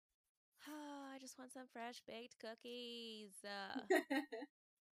just want some fresh baked cookies.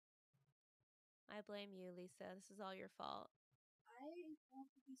 I blame you, Lisa. This is all your fault. I want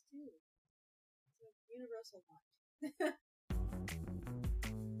cookies too. It's a universal want.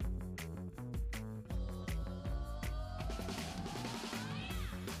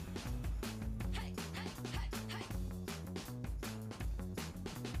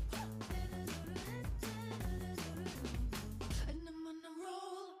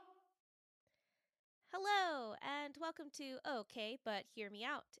 Hello, and welcome to Okay, But Hear Me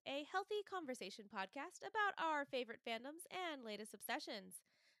Out, a healthy conversation podcast about our favorite fandoms and latest obsessions.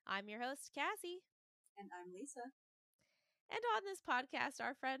 I'm your host, Cassie. And I'm Lisa. And on this podcast,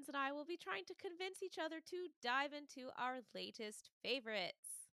 our friends and I will be trying to convince each other to dive into our latest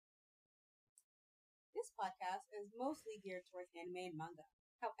favorites. This podcast is mostly geared towards anime and manga.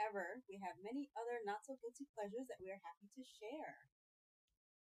 However, we have many other not so guilty pleasures that we are happy to share.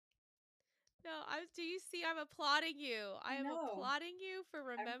 No, do you see I'm applauding you? I am know. applauding you for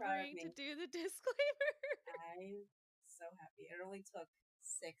I'm proud of remembering to me. do the disclaimer. I'm so happy. It only took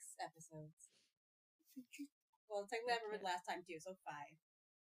 6 episodes. Well, technically I remembered last time too, so 5.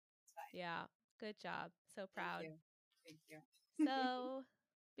 It's fine. Yeah, good job. So proud. Thank you. So,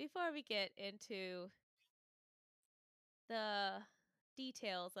 before we get into the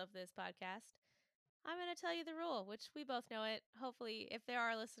details of this podcast, I'm going to tell you the rule, which we both know it. Hopefully, if there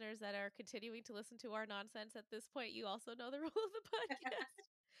are listeners that are continuing to listen to our nonsense at this point, you also know the rule of the podcast.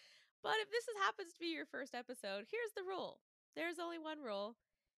 But if this happens to be your first episode, here's the rule. There's only one rule,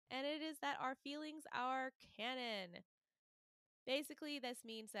 and it is that our feelings are canon. Basically, this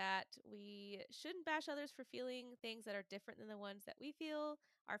means that we shouldn't bash others for feeling things that are different than the ones that we feel.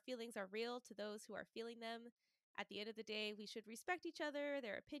 Our feelings are real to those who are feeling them. At the end of the day, we should respect each other,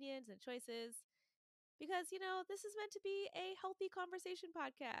 their opinions and choices. Because, this is meant to be a healthy conversation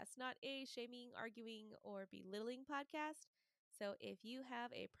podcast, not a shaming, arguing, or belittling podcast. So if you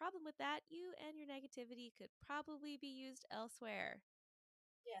have a problem with that, you and your negativity could probably be used elsewhere.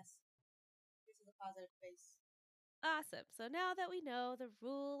 Yes. This is a positive face. Awesome. So now that we know the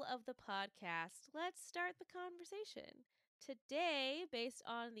rule of the podcast, let's start the conversation. Today, based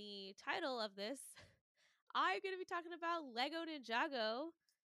on the title of this, I'm going to be talking about Lego Ninjago.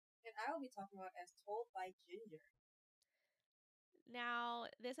 And I will be talking about As Told by Ginger. Now,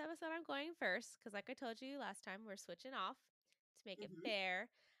 this episode I'm going first because, like I told you last time, we're switching off to make it fair.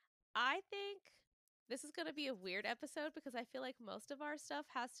 I think this is going to be a weird episode because I feel like most of our stuff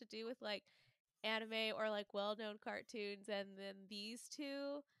has to do with like anime or like well-known cartoons, and then these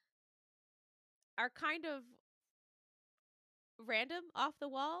two are kind of random, off the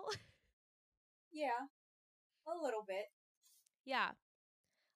wall. Yeah, a little bit. Yeah.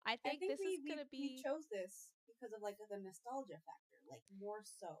 I think this is we going to be... we chose this because of like the nostalgia factor, like more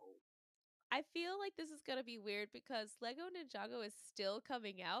so. I feel like this is going to be weird because Lego Ninjago is still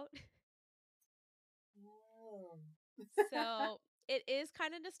coming out. Oh. So it is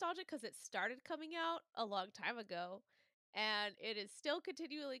kind of nostalgic because it started coming out a long time ago and it is still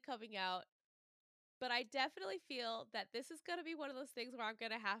continually coming out. But I definitely feel that this is going to be one of those things where I'm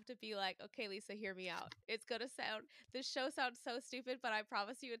going to have to be like, okay, Lisa, hear me out. It's going to sound, this show sounds so stupid, but I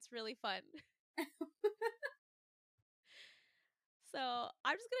promise you it's really fun. So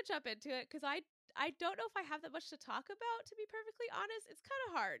I'm just going to jump into it because I don't know if I have that much to talk about, to be perfectly honest. It's kind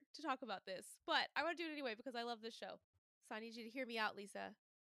of hard to talk about this, but I want to do it anyway because I love this show. So I need you to hear me out, Lisa.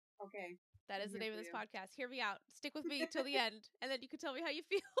 Okay. That is the name of this podcast. Hear me out. Stick with me till the end, and then you can tell me how you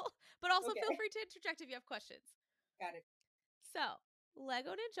feel. But also feel free to interject if you have questions. Got it. So,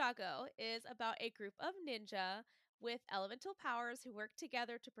 Lego Ninjago is about a group of ninja with elemental powers who work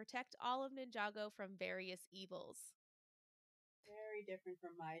together to protect all of Ninjago from various evils. Very different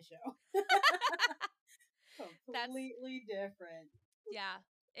from my show. Completely different. Yeah,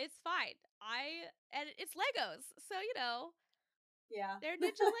 it's fine. And it's Legos, so yeah, they're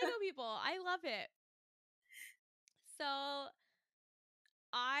ninja Lego people. I love it. So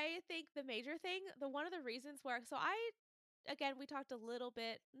I think the major thing, one of the reasons where, again, we talked a little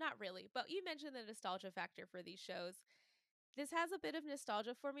bit, not really, but you mentioned the nostalgia factor for these shows. This has a bit of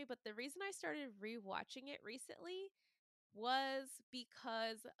nostalgia for me, but the reason I started rewatching it recently was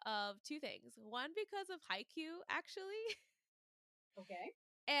because of two things. One, because of Haikyuu, actually. Okay.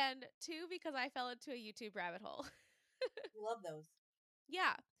 And two, because I fell into a YouTube rabbit hole. Love those.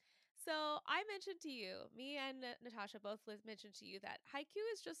 Yeah. So I mentioned to you, me and Natasha both mentioned to you that Haikyuu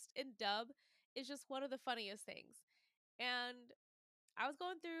is just in dub is just one of the funniest things. And I was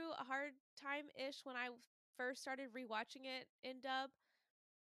going through a hard time-ish when I first started rewatching it in dub.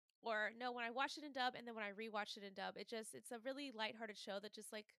 Or no, when I watched it in dub and then when I rewatched it in dub, it's a really lighthearted show that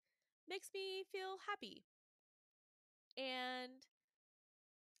just like makes me feel happy. And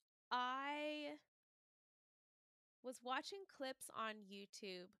I was watching clips on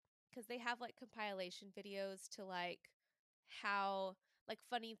YouTube because they have like compilation videos to like how like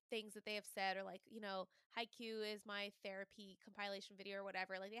funny things that they have said, or like, Haiku is my therapy compilation video or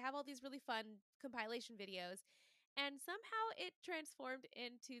whatever. Like they have all these really fun compilation videos, and somehow it transformed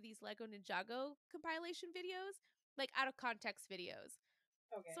into these Lego Ninjago compilation videos, like out of context videos.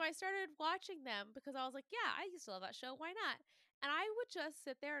 Okay. So I started watching them because I was like, yeah, I used to love that show. Why not? And I would just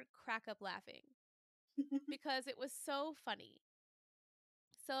sit there and crack up laughing because it was so funny.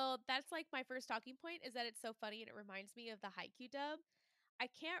 So that's like my first talking point, is that it's so funny and it reminds me of the Haikyuu dub. I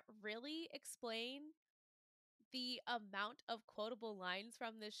can't really explain the amount of quotable lines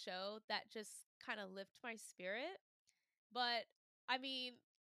from this show that just kind of lift my spirit. But I mean,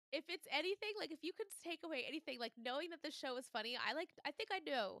 if it's anything, like if you could take away anything, like knowing that the show is funny, I think I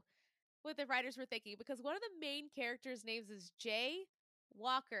know what the writers were thinking, because one of the main characters' names is Jay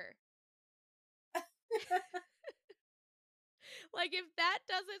Walker. Like if that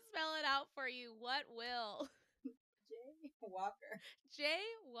doesn't spell it out for you, what will? Jay Walker. Jay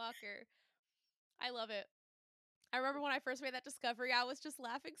Walker. I love it. I remember when I first made that discovery, I was just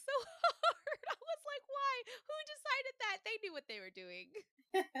laughing so hard. I was like, why? Who decided that? They knew what they were doing.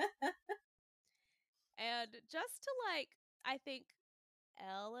 And just to like, I think,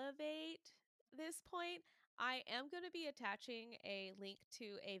 elevate this point, I am going to be attaching a link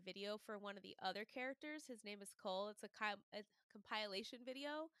to a video for one of the other characters. His name is Cole. It's a compilation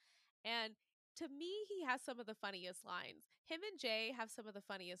video. And to me, he has some of the funniest lines. Him and Jay have some of the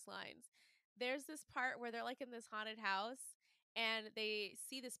funniest lines. There's this part where they're like in this haunted house and they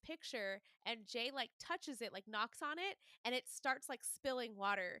see this picture, and Jay like touches it, like knocks on it, and it starts like spilling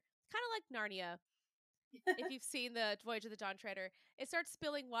water. Kind of like Narnia, if you've seen the Voyage of the Dawn Treader. It starts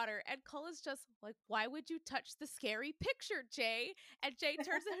spilling water, and Cole is just like, "Why would you touch the scary picture, Jay?" And Jay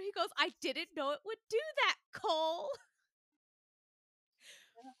turns and he goes, "I didn't know it would do that, Cole."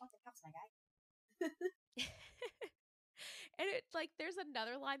 House, my guy. And it's like there's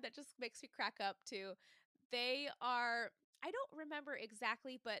another line that just makes me crack up too. They are, I don't remember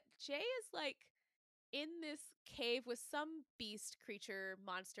exactly, but Jay is like in this cave with some beast creature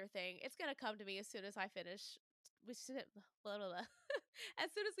monster thing. It's gonna come to me as soon as I finish. Blah, blah, blah. As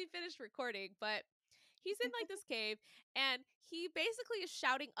soon as we finish recording, but he's in like this cave, and he basically is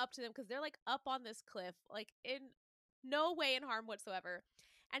shouting up to them because they're like up on this cliff, like in no way in harm whatsoever.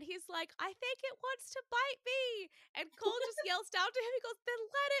 And he's like, "I think it wants to bite me." And Cole just yells down to him. He goes, "Then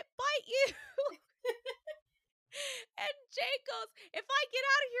let it bite you." And Jay goes, "If I get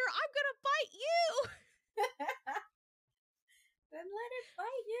out of here, I'm going to bite you." Then let it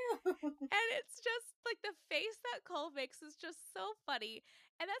bite you. And it's just like the face that Cole makes is just so funny.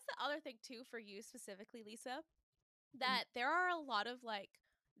 And that's the other thing too for you specifically, Lisa, that there are a lot of like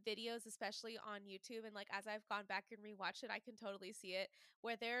videos, especially on YouTube, and like as I've gone back and rewatched it, I can totally see it,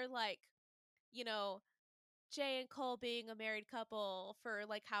 where they're like, you know, Jay and Cole being a married couple for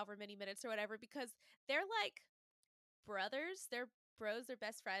like however many minutes or whatever, because they're like brothers, they're bros, they're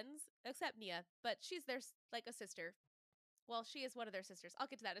best friends, except Nia, but she's their like a sister. Well, she is one of their sisters. I'll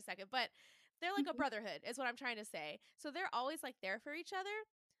get to that in a second, but they're like a brotherhood, is what I'm trying to say. So they're always like there for each other.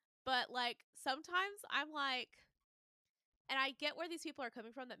 But like sometimes I'm like, and I get where these people are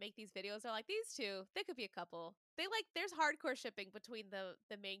coming from that make these videos. They're like, these two, they could be a couple. They like, there's hardcore shipping between the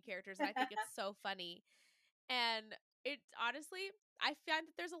main characters, and I think it's so funny. And it honestly, I find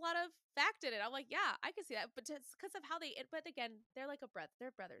that there's a lot of fact in it. I'm like, yeah, I can see that, but it's because of how they. But again, they're like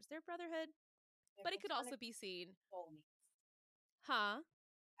they're brothers, they're brotherhood. They're But it could also platonic be seen, soulmates. huh?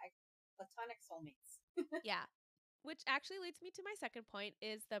 Platonic soulmates. Yeah. Which actually leads me to my second point,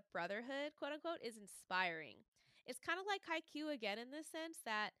 is the brotherhood, quote unquote, is inspiring. It's kind of like Haikyuu again, in the sense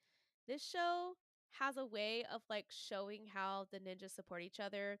that this show has a way of like showing how the ninjas support each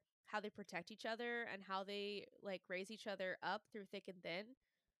other, how they protect each other, and how they like raise each other up through thick and thin.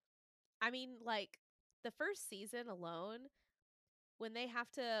 I mean, like the first season alone, when they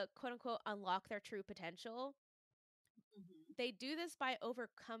have to quote unquote unlock their true potential, Mm-hmm. they do this by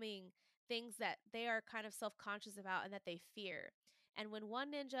overcoming things that they are kind of self conscious about and that they fear. And when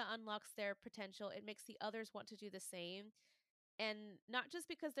one ninja unlocks their potential, it makes the others want to do the same. And not just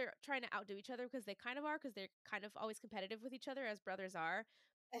because they're trying to outdo each other, because they kind of are, because they're kind of always competitive with each other as brothers are,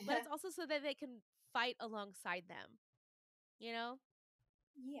 but it's also so that they can fight alongside them, you know?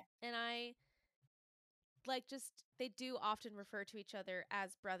 Yeah. And I like just, they do often refer to each other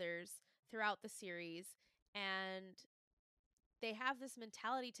as brothers throughout the series. And they have this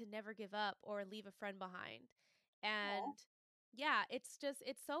mentality to never give up or leave a friend behind. And Aw. Yeah, it's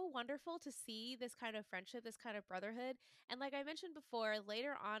so wonderful to see this kind of friendship, this kind of brotherhood. And like I mentioned before,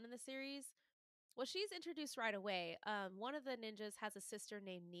 later on in the series, well, she's introduced right away. One of the ninjas has a sister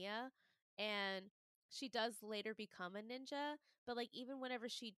named Nia, and she does later become a ninja. But like even whenever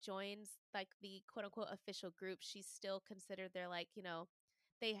she joins like the quote unquote official group, she's still considered they're like,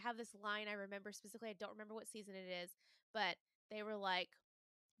 they have this line I remember specifically. I don't remember what season it is, but they were like,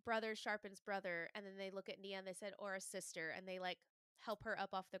 brother sharpens brother, and then they look at Nia and they said, or a sister, and they like help her up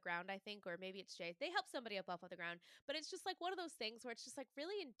off the ground, I think, or maybe it's Jay. They help somebody up off of the ground. But it's just like one of those things where it's just like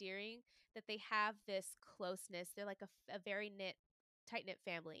really endearing that they have this closeness. They're like a very tight knit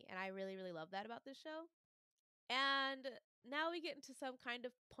family. And I really, really love that about this show. And now we get into some kind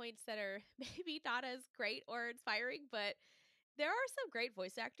of points that are maybe not as great or inspiring, but there are some great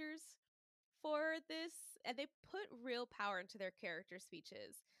voice actors for this, and they put real power into their character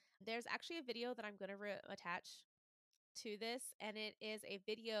speeches. There's actually a video that I'm going to attach to this, and it is a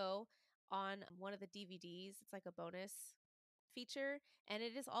video on one of the DVDs. It's like a bonus feature, and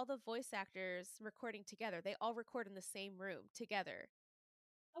it is all the voice actors recording together. They all record in the same room together.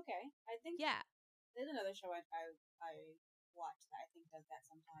 Okay, I think Yeah. there's another show I watch that I think does that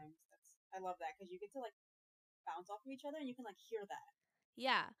sometimes. I love that because you get to like bounce off of each other and you can like hear that.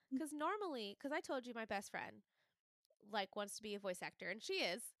 Yeah. Because I told you my best friend like wants to be a voice actor, and she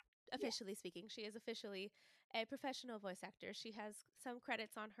is, Yeah. officially speaking, she is officially a professional voice actor. She has some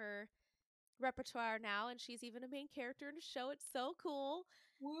credits on her repertoire now, and she's even a main character in a show. It's so cool.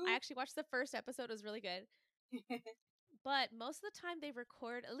 I Woo. actually watched the first episode. It was really good. But most of the time they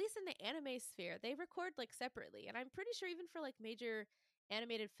record, at least in the anime sphere, they record like separately. And I'm pretty sure even for like major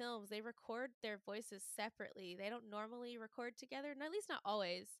animated films, they record their voices separately. They don't normally record together, and at least not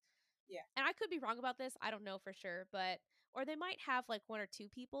always. Yeah. And I could be wrong about this. I don't know for sure, but or they might have like one or two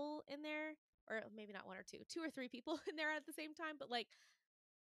people in there, or maybe not one or two, two or three people in there at the same time, but like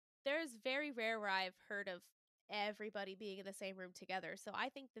there's very rare where I've heard of everybody being in the same room together. So I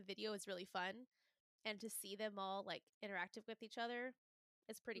think the video is really fun, and to see them all like interactive with each other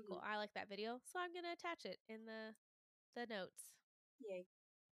is pretty cool. Mm-hmm. I like that video, so I'm going to attach it in the notes. Yay.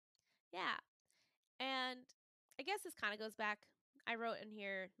 Yeah. And I guess this kind of goes back. I wrote in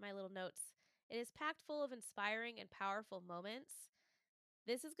here my little notes. It is packed full of inspiring and powerful moments.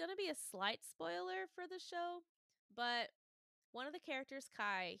 This is going to be a slight spoiler for the show, but one of the characters,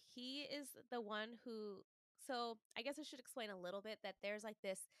 Kai, he is the one who. So I guess I should explain a little bit that there's like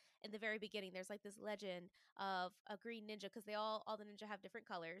this in the very beginning. There's like this legend of a green ninja because they all the ninja have different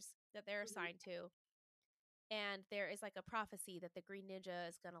colors that they're Mm-hmm. assigned to, and there is like a prophecy that the green ninja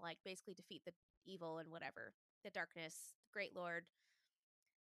is gonna like basically defeat the evil and whatever, the darkness, the great lord,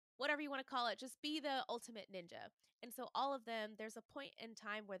 whatever you want to call it, just be the ultimate ninja. And so all of them, there's a point in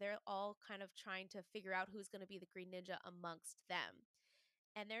time where they're all kind of trying to figure out who's going to be the green ninja amongst them.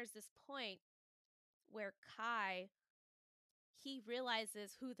 And there's this point where Kai, he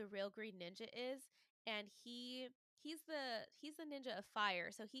realizes who the real green ninja is, and he's the ninja of fire.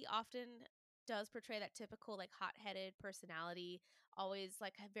 So he often does portray that typical like hot-headed personality, always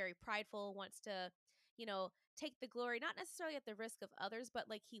like very prideful, wants to, take the glory, not necessarily at the risk of others, but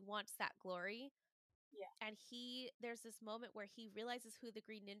like he wants that glory. Yeah. And there's this moment where he realizes who the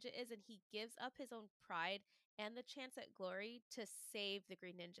green ninja is, and he gives up his own pride and the chance at glory to save the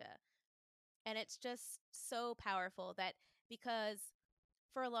green ninja. And it's just so powerful that, because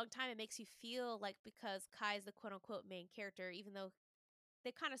for a long time it makes you feel like, because Kai is the quote unquote main character, even though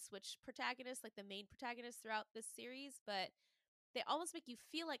they kind of switch protagonists, like the main protagonist throughout this series, but they almost make you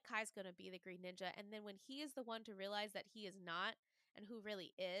feel like Kai's going to be the green ninja. And then when he is the one to realize that he is not, and who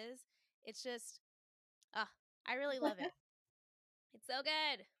really is, it's just, I really love it. It's so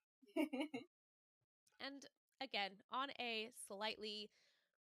good. And again, on a slightly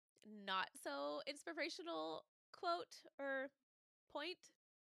not so inspirational quote or point,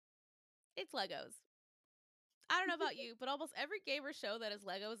 it's Legos. I don't know about you, but almost every gamer show that is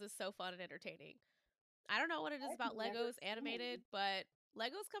Legos is so fun and entertaining. I don't know what it is I've about never Legos seen any. animated, but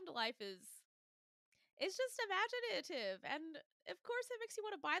Legos Come to Life is, it's just imaginative, and of course it makes you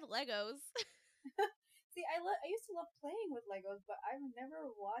want to buy the Legos. See, I used to love playing with Legos, but I've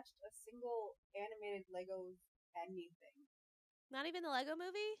never watched a single animated Legos anything. Not even the Lego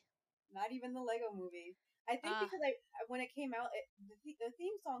movie? Not even the Lego movie. I think Ah, because I when it came out, the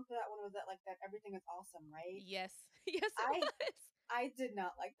theme song for that one was that that everything is awesome, right? yes. Yes it I was. I did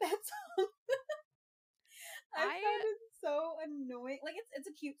not like that song. I found I it so annoying. Like it's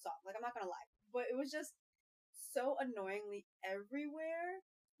a cute song. Like I'm not gonna lie, but it was just so annoyingly everywhere.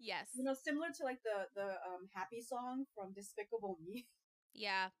 yes. Similar to like the happy song from Despicable Me.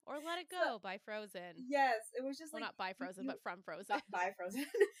 Yeah, or Let It So Go by Frozen. yes, it was just Well, like not by Frozen, you but from Frozen. by Frozen.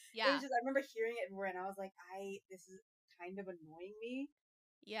 It was Yeah, just I remember hearing it everywhere, and I was like, this is kind of annoying me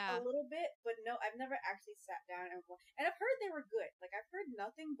a yeah, little bit, but no, I've never actually sat down and I've heard they were good. Like I've heard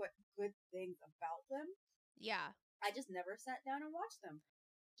nothing but good things about them. yeah. I just never sat down and watched them.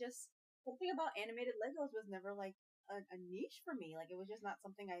 Just something about animated Legos was never like a niche for me. Like it was just not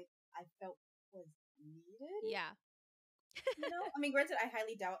something I felt was needed. Yeah. You know, I mean, granted, I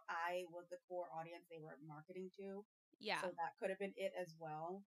highly doubt I was the core audience they were marketing to, Yeah, so that could have been it as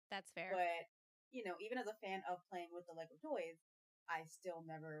well. that's fair. But you know, even as a fan of playing with the Lego toys, I still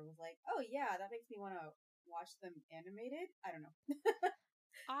never was like, oh yeah, that makes me want to watch them animated. I don't know.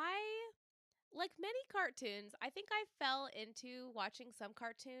 I like many cartoons, I think I fell into watching some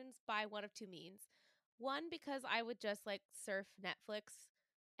cartoons by one of two means. One, because I would just like surf Netflix,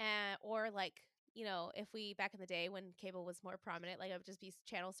 or like, if we back in the day when cable was more prominent, like I would just be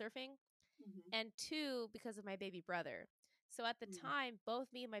channel surfing. Hmm. And two, because of my baby brother. So at the Mm. time,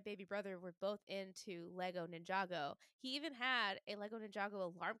 both me and my baby brother were both into Lego Ninjago. He even had a Lego Ninjago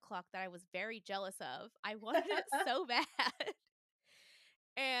alarm clock that I was very jealous of. I wanted it so bad.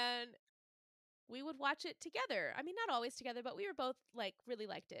 And we would watch it together. I mean, not always together, but we were both like really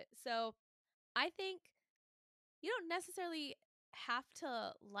liked it. So I think you don't necessarily have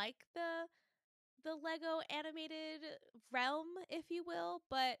to like the Lego animated realm, if you will,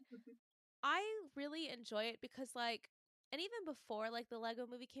 but I really enjoy it because and even before like the Lego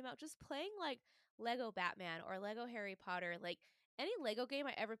movie came out, just playing like Lego Batman or Lego Harry Potter, like any Lego game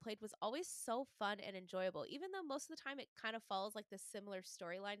I ever played was always so fun and enjoyable. Even though most of the time it kind of follows like the similar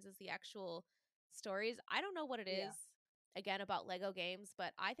storylines as the actual stories. I don't know what it Yeah. is again about Lego games,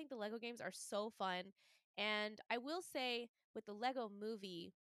 but I think the Lego games are so fun. And I will say with the Lego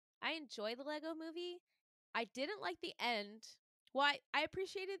movie, I enjoy the Lego movie. I didn't like the end. Well, I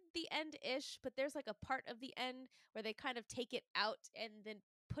appreciated the end ish, but there's like a part of the end where they kind of take it out and then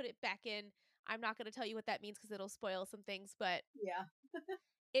put it back in. I'm not going to tell you what that means because it'll spoil some things, but Yeah.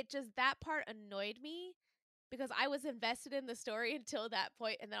 that part annoyed me because I was invested in the story until that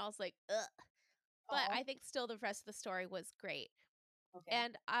point, and then I was like, ugh. But I Oh. think still the rest of the story was great. Okay.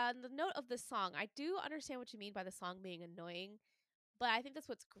 And on the note of the song, I do understand what you mean by the song being annoying. But I think that's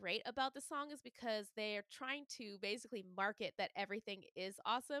what's great about the song is because they're trying to basically market that everything is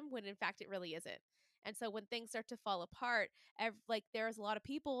awesome when in fact it really isn't. And so when things start to fall apart, like there's a lot of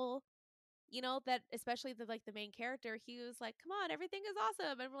people, that especially the main character, he was like, "Come on, everything is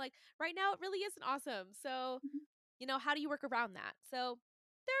awesome." And we're like, "Right now it really isn't awesome." So, how do you work around that? So,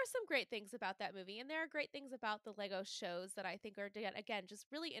 there are some great things about that movie, and there are great things about the Lego shows that I think are again just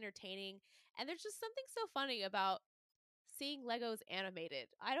really entertaining. And there's just something so funny about seeing Legos animated.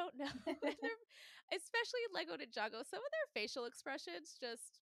 I don't know. And especially in Lego Ninjago, some of their facial expressions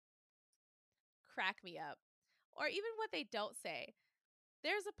just crack me up. Or even what they don't say.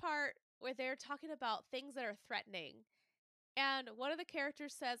 There's a part where they're talking about things that are threatening. And one of the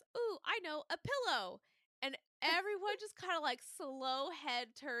characters says, "Ooh, I know, a pillow." And everyone just kind of like slow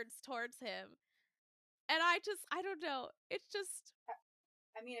head turns towards him. And I don't know. It's just,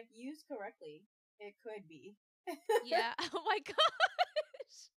 I mean, if used correctly, it could be. yeah. Oh my gosh.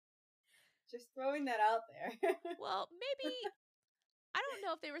 Just throwing that out there. Well, maybe I don't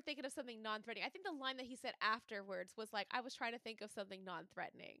know if they were thinking of something non-threatening. I think the line that he said afterwards was like, "I was trying to think of something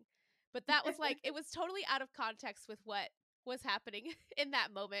non-threatening." But that was like it was totally out of context with what was happening in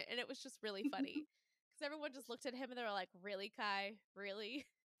that moment, and it was just really funny. Cuz everyone just looked at him and they were like, "Really, Kai? Really?"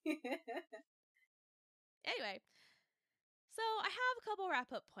 Anyway, so I have a couple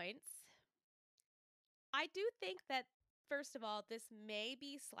wrap-up points. I do think that first of all, this may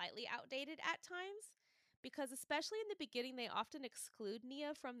be slightly outdated at times because especially in the beginning they often exclude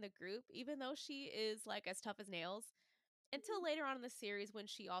Nia from the group even though she is like as tough as nails until later on in the series when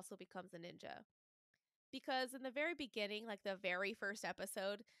she also becomes a ninja. Because in the very beginning, like the very first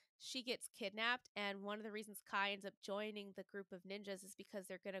episode, she gets kidnapped, and one of the reasons Kai ends up joining the group of ninjas is because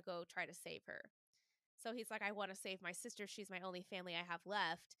they're gonna go try to save her. So he's like, "I want to save my sister. She's my only family I have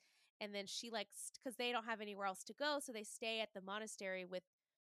left." And then she likes because they don't have anywhere else to go, so they stay at the monastery with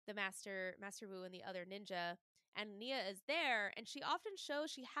the Master Wu, and the other ninja. And Nia is there, and she often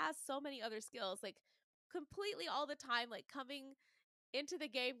shows she has so many other skills, like completely all the time, like coming into the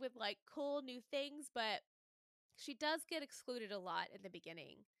game with like cool new things, but she does get excluded a lot in the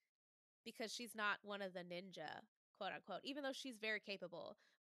beginning because she's not one of the ninja, quote unquote, even though she's very capable.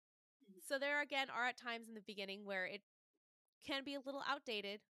 So there again are at times in the beginning where it can be a little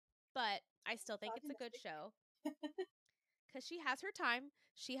outdated, but I still think it's a good Misogynistic. show because she has her time.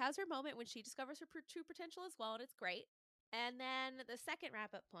 She has her moment when she discovers her true potential as well, and it's great. And then the second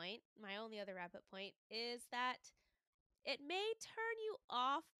wrap up point, my only other wrap up point, is that it may turn you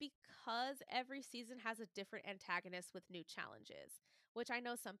off because every season has a different antagonist with new challenges, which I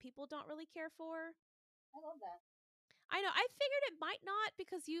know some people don't really care for. I love that. I know. I figured it might not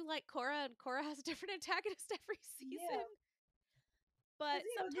because you like Korra and Korra has a different antagonist every season. Yeah. But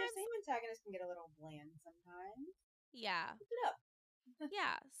Because, their sometimes, same antagonist can get a little bland sometimes. yeah. Switch it up.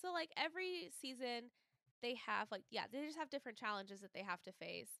 Yeah. So, like, every season, they have, like, yeah, they just have different challenges that they have to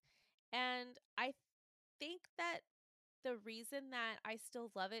face. And I think that the reason that I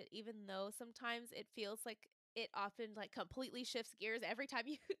still love it, even though sometimes it feels like it often, like, completely shifts gears every time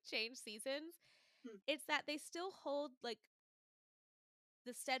you change seasons, Hmm. it's that they still hold, like,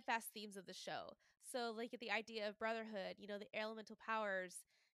 the steadfast themes of the show. So, like, the idea of brotherhood, the elemental powers,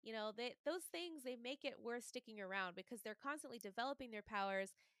 those things, they make it worth sticking around because they're constantly developing their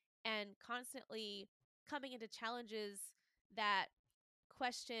powers and constantly coming into challenges that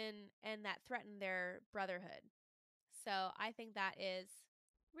question and that threaten their brotherhood. So, I think that is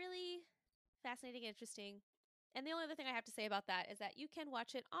really fascinating, interesting. And the only other thing I have to say about that is that you can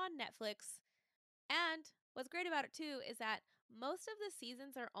watch it on Netflix, and what's great about it too is that most of the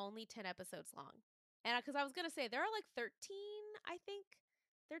seasons are only 10 episodes long. And because I was going to say there are like 13, I think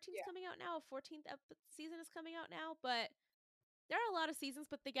 13 is Yeah. coming out now, a 14th season is coming out now, but there are a lot of seasons,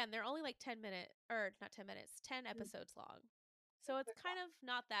 but again, they're only like 10-minute or not 10 minutes, 10 Hmm. episodes long. So That's a it's quick kind watch. of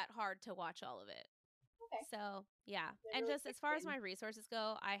not that hard to watch all of it. Okay. So, yeah. They're And really just quick as far as my in. resources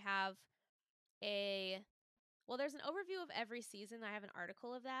go, I have a well, there's an overview of every season. I have an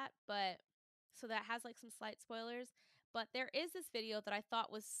article of that, but so that has like some slight spoilers. But there is this video that I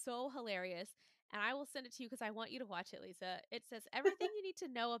thought was so hilarious, and I will send it to you because I want you to watch it, Lisa. It says everything you need to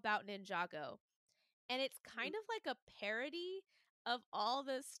know about Ninjago. And it's kind Hmm. of like a parody of all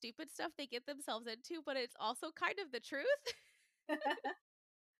the stupid stuff they get themselves into, but it's also kind of the truth.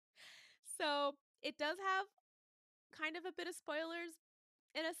 So it does have kind of a bit of spoilers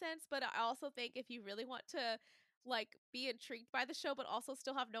in a sense, but I also think if you really want to like be intrigued by the show but also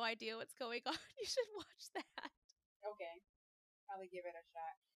still have no idea what's going on, you should watch that. Okay. Probably give it a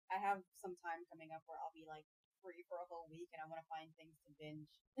shot. I have some time coming up where I'll be like free for a whole week and I want to find things to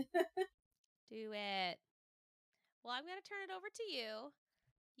binge. Do it. Well, I'm going to turn it over to you.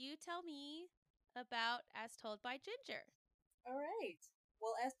 You tell me about As Told by Ginger. All right.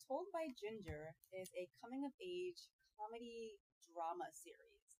 Well, As Told by Ginger is a coming of age comedy drama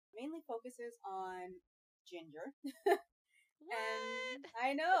series. Mainly focuses on Ginger. And What?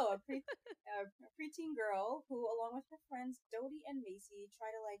 I know a preteen girl who, along with her friends Dodie and Macy,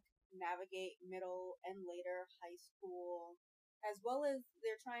 try to like navigate middle and later high school, as well as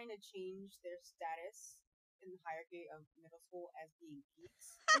they're trying to change their status in the hierarchy of middle school as being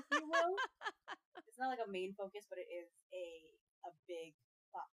geeks, if you will. It's not like a main focus, but it is a big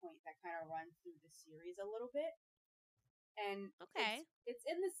plot point that kind of runs through the series a little bit. And Okay. it's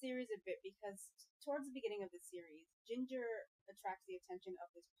in the series a bit because towards the beginning of the series, Ginger attracts the attention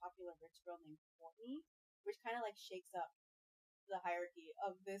of this popular rich girl named Courtney, which kind of like shakes up the hierarchy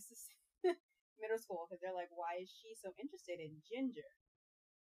of this middle school because they're like, why is she so interested in Ginger?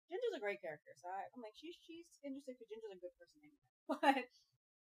 Ginger's a great character, so I'm like, she's interested because Ginger's a good person anyway. But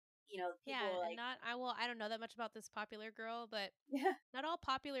people Yeah, are and like, I don't know that much about this popular girl, but yeah, not all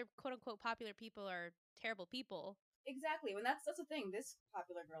popular, quote unquote, popular people are terrible people. exactly. When that's the thing. This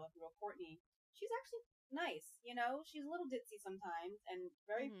popular girl, if you will, Courtney, she's actually nice. She's a little ditzy sometimes and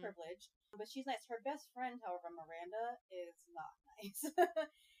very Mm-hmm. privileged, but she's nice. Her best friend, however, Miranda, is not nice,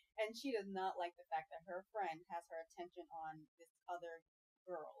 and she does not like the fact that her friend has her attention on this other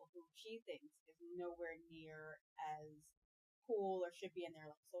girl who she thinks is nowhere near as cool or should be in their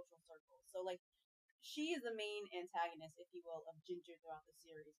like social circles. So like she is the main antagonist, if you will, of Ginger throughout the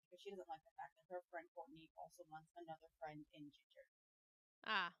series because she doesn't like the fact that her friend Courtney also wants another friend in Ginger.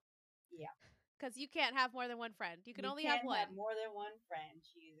 Ah, Yeah. because you can't have more than one friend. You can You only have can't have one. more than one friend.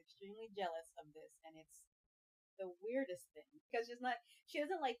 She is extremely jealous of this, and it's the weirdest thing because she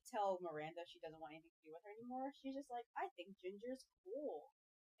doesn't like tell Miranda she doesn't want anything to do with her anymore. She's just like, I think Ginger's cool,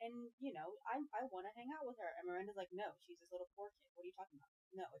 and I want to hang out with her. And Miranda's like, no, she's this little poor kid. What are you talking about?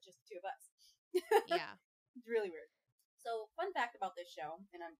 No, it's just the two of us. Yeah. It's really weird. So, fun fact about this show,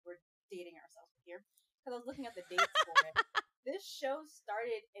 and we're dating ourselves here because I was looking at the dates for it. This show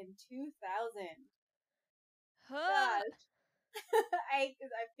started in 2000. Huh. Gosh, I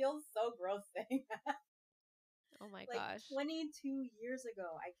feel so gross saying that. Oh my Like gosh. 22 years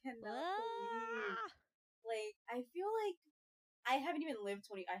ago. I cannot believe. Ah. Like I feel like I haven't even lived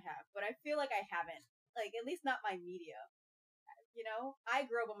 20. I have, but I feel like I haven't. Like at least not my media. I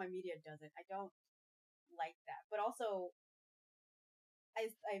grew up when my media doesn't. I don't like that. But also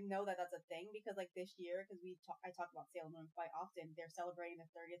I know that that's a thing because like this year, because I talk about Sailor Moon quite often. They're celebrating the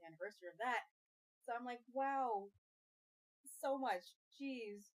 30th anniversary of that, so I'm like, wow, so much,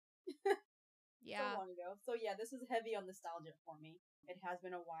 jeez, so Yeah. long ago. So yeah, this is heavy on nostalgia for me. It has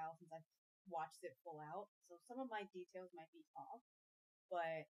been a while since I've watched it full out, so some of my details might be off,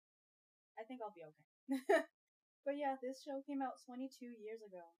 but I think I'll be okay. But yeah, this show came out 22 years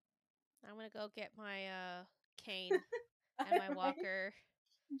ago. I'm gonna go get my cane and my Right? walker.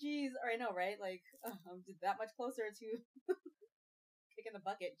 Jeez, or I know, right? Like, I'm that much closer to kicking the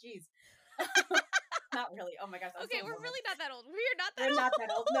bucket. Jeez. Not really. Oh my gosh, I'm Okay, so we're morbid. really not that old. We're not that We're not that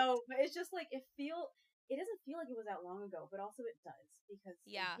old. old. No, but it's just like it doesn't feel like it was that long ago, but also it does because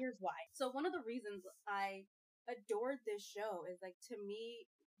and Yeah. here's why. So one of the reasons I adored this show is like to me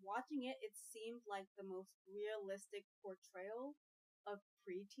watching it, it seemed like the most realistic portrayal of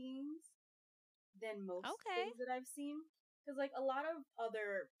preteens than most Okay. things that I've seen. Because like a lot of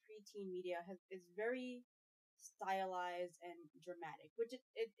other preteen media is very stylized and dramatic, which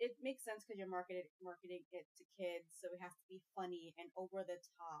it makes sense because you're marketing it to kids, so it has to be funny and over the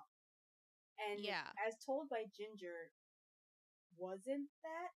top. And Yeah. as told by Ginger, wasn't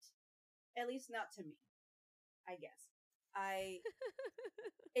that? At least not to me. I guess I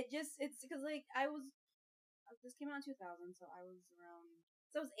it's because like this came out in 2000, so I was around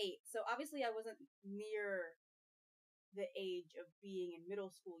so I was 8. So obviously I wasn't near the age of being in middle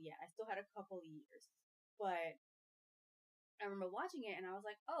school yet. I still had a couple of years. But I remember watching it and I was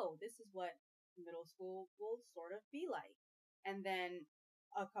like, oh, this is what middle school will sort of be like. And then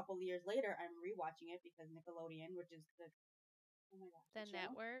a couple of years later, I'm rewatching it because Nickelodeon, which is oh my gosh, The the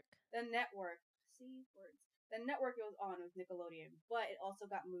channel? network. The network. See, words. The network it was on was Nickelodeon, but it also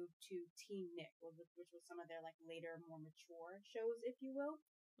got moved to Teen Nick, which was some of their like later, more mature shows, if you will.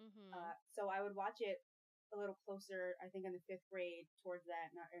 Mhm. So I would watch it a little closer, I think in the 5th grade towards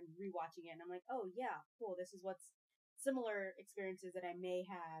that, and rewatching it. And I'm like, oh yeah, cool. This is what's similar experiences that I may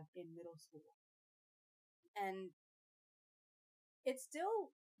have in middle school. And it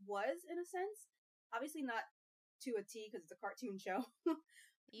still was in a sense, obviously not to a T because it's a cartoon show, but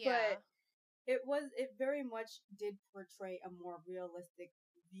Yeah. it very much did portray a more realistic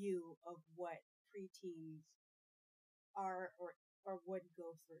view of what preteens are or would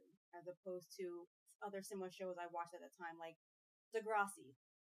go through as opposed to other similar shows I watched at the time like Degrassi,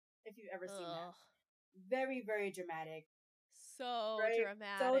 if you've ever seen that. Ugh. Very, very dramatic, So right? So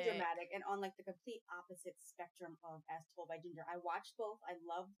dramatic. dramatic, and on like the complete opposite spectrum of As Told by Ginger. I watched both. I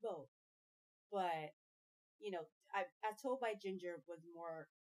loved both, but you know, As Told by Ginger was more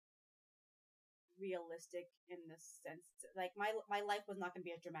realistic in the sense like my life was not going to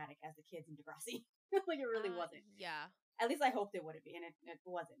be as dramatic as the kids in Degrassi. Like it really wasn't. Yeah. At least I hoped it wouldn't be, and it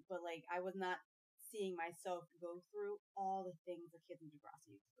wasn't. But like I was not seeing myself go through all the things the kids in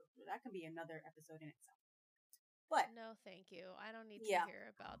Degrassi go through. That can be another episode in itself. But No, thank you. I don't need to yeah,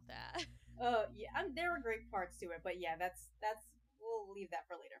 hear about that. yeah, there were great parts to it. But yeah, that's we'll leave that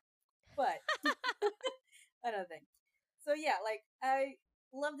for later. But another thing. So yeah, like I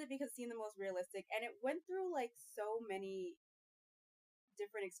loved it because it seemed the most realistic, and it went through like so many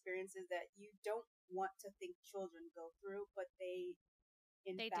different experiences that you don't want to think children go through, but they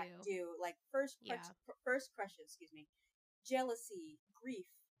in They fact do. do. Like Yeah. first crushes, excuse me, jealousy, grief,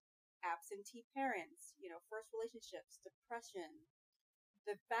 absentee parents, first relationships, depression,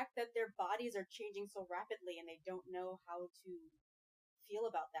 the fact that their bodies are changing so rapidly and they don't know how to feel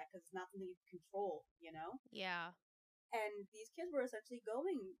about that because it's not something you can control. Yeah. And these kids were essentially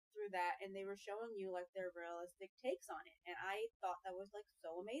going through that and they were showing you like their realistic takes on it. And I thought that was like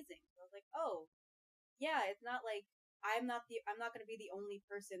so amazing. I was like, oh, yeah, it's not like I'm not going to be the only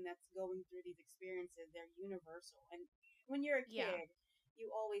person that's going through these experiences. They're universal. And when you're a Yeah. kid,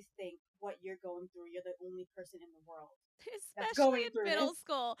 you always think what you're going through, you're the only person in the world that's Especially going in through middle this.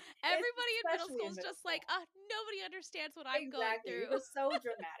 school. It's Everybody in middle especially school in is middle just like, school. nobody understands what I'm going Exactly. It through. was so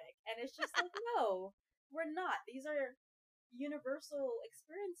dramatic. And it's just like, no, we're not. These are universal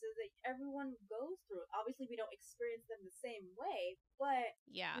experiences that everyone goes through. Obviously, we don't experience them the same way, but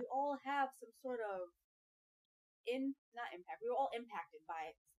Yeah. we all have some sort of not impact. We were all impacted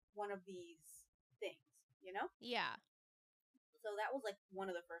by one of these things. Yeah. So that was like one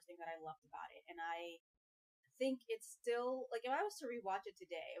of the first things that I loved about it, and I think it's still like if I was to rewatch it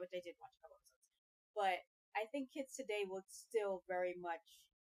today, which I did watch a couple episodes, but I think kids today would still very much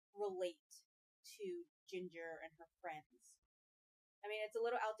relate to Ginger and her friends. I mean, it's a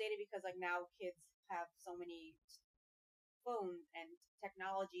little outdated because like now kids have so many phones and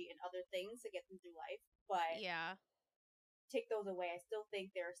technology and other things to get them through life, but Yeah. take those away, I still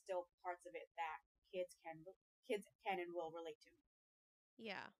think there are still parts of it that kids can and will relate to.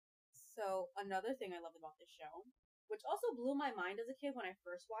 Yeah. So another thing I loved about this show, which also blew my mind as a kid when I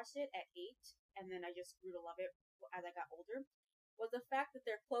first watched it at 8, and then I just grew to love it as I got older, was the fact that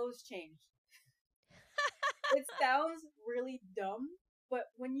their clothes changed. It sounds really dumb,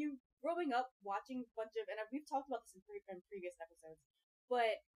 but when you growing up watching a bunch of, and we've talked about this in previous episodes,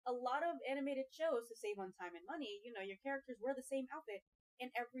 but a lot of animated shows to save on time and money, your characters wear the same outfit in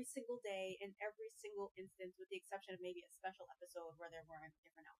every single day, in every single instance, with the exception of maybe a special episode where they're wearing a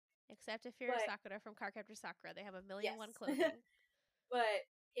different outfit. Except if you're But Sakura from Cardcaptor Sakura, they have a million yes, one clothing. but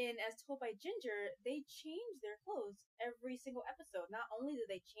in As Told by Ginger, they change their clothes every single episode. Not only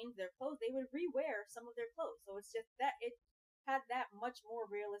did they change their clothes, they would rewear some of their clothes. So it's just that it had that much more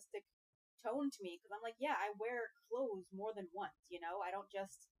realistic tone to me because I'm like, yeah, I wear clothes more than once. I don't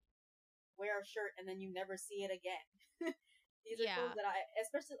just wear a shirt and then you never see it again. These are clothes Yeah. that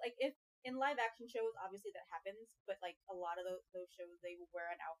especially like if in live action shows, obviously that happens, but like a lot of those shows, they will wear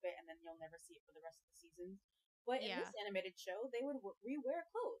an outfit and then you'll never see it for the rest of the seasons. But in this Yeah. animated show, they would rewear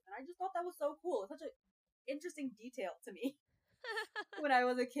clothes, and I just thought that was so cool. It's such an interesting detail to me when I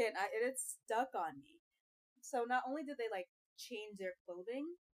was a kid, and it stuck on me. So not only did they like change their clothing,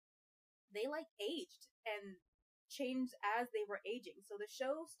 they like aged and changed as they were aging. So the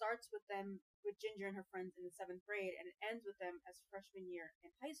show starts with them with Ginger and her friends in the 7th grade, and it ends with them as freshman year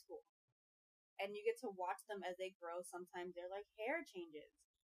in high school. And you get to watch them as they grow. Sometimes their like hair changes.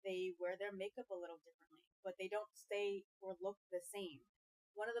 They wear their makeup a little differently, but they don't stay or look the same.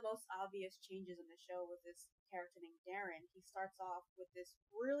 One of the most obvious changes in the show was this character named Darren. He starts off with this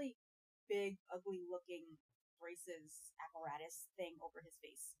really big, ugly looking braces apparatus thing over his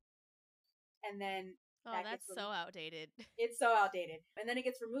face. And then Oh, that that's gets so outdated. it's so outdated. And then it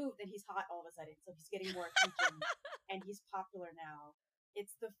gets removed and he's hot all of a sudden. So he's getting more attention and he's popular now.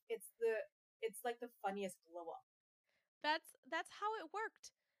 It's like the funniest glow up. That's how it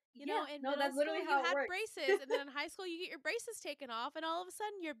worked. Yeah, In no, middle that's school literally you how it had works. braces, and then in high school you get your braces taken off, and all of a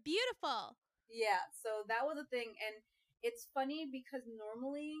sudden you're beautiful. Yeah, so that was a thing, and it's funny because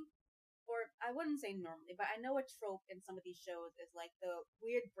normally, or I wouldn't say normally, but I know a trope in some of these shows is like the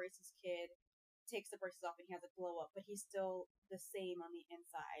weird braces kid takes the braces off and he has a glow up, but he's still the same on the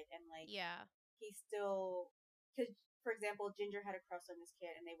inside, and like Yeah. he's still, because for example, Ginger had a crush on this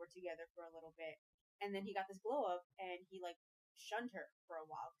kid and they were together for a little bit, and then he got this glow up and he like shunned her for a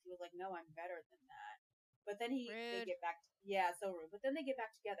while because he was like, no, I'm better than that. But then they Rude. get back, yeah, so rude. But then they get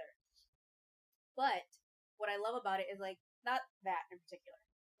back together. But what I love about it is like not that in particular,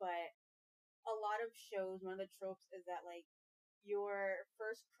 but a lot of shows, one of the tropes is that like your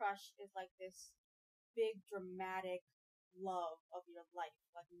first crush is like this big dramatic love of your life.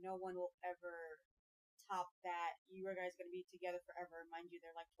 Like no one will ever top that. You are guys going to be together forever. Mind you,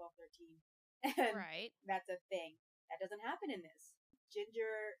 they're like 12, 13. And Right. that's a thing. That doesn't happen in this.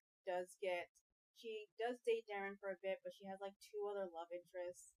 Ginger does she does date Darren for a bit, but she has like two other love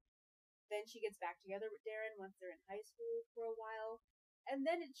interests. Then she gets back together with Darren once they're in high school for a while. And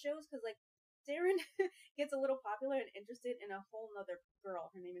then it shows because like Darren gets a little popular and interested in a whole nother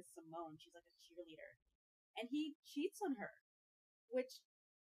girl. Her name is Simone. She's like a cheerleader. And he cheats on her, which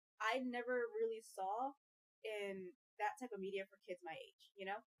I never really saw in that type of media for kids my age.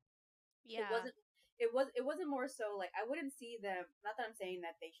 It Yeah. wasn't it wasn't more so like I wouldn't see them, not that I'm saying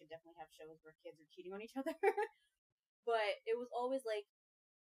that they should definitely have shows where kids are cheating on each other, but it was always like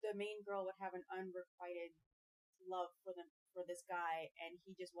the main girl would have an unrequited love for this guy and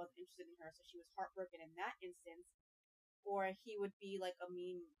he just wasn't interested in her, so she was heartbroken in that instance. Or he would be like a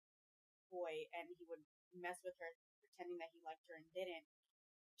mean boy and he would mess with her pretending that he liked her and didn't.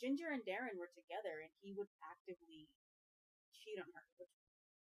 Ginger and Darren were together and he would actively cheat on her, which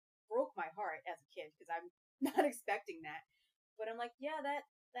broke my heart as a kid because I'm not expecting that. But I'm like, yeah,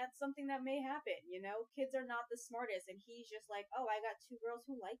 that's something that may happen. Kids are not the smartest, and he's just like, oh, I got two girls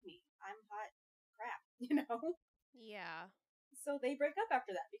who like me. I'm hot crap. Yeah. So they break up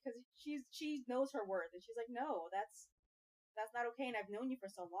after that because she knows her worth, and she's like, no, that's not okay. And I've known you for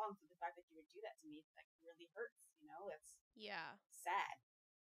so long, so the fact that you would do that to me like really hurts. That's Yeah. sad.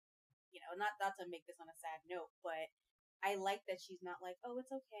 Not to make this on a sad note, but I like that she's not like, oh,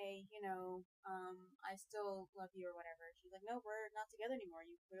 it's okay, I still love you or whatever. She's like, no, we're not together anymore.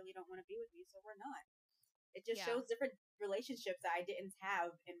 You clearly don't want to be with me, so we're not. It just Yeah. shows different relationships that I didn't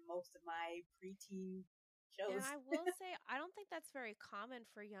have in most of my preteen And shows. I will say, I don't think that's very common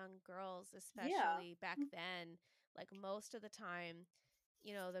for young girls, Yeah. especially back then. Like most of the time,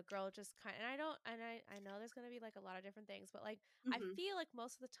 the girl just kind and I don't and I know there's going to be like a lot of different things, but like I Hmm. feel like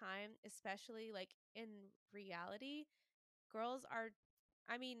most of the time, especially like in reality, girls are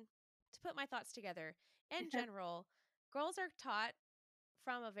I mean, to put my thoughts together, in general, girls are taught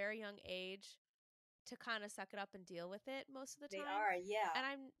from a very young age to kind of suck it up and deal with it most of the They time. are, yeah,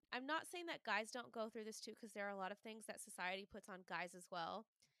 And I'm not saying that guys don't go through this too, because there are a lot of things that society puts on guys as well.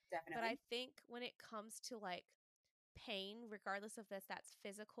 But I definitely. think when it comes to like pain, regardless of if that's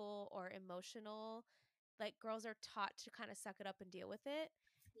physical or emotional, like girls are taught to kind of suck it up and deal with it.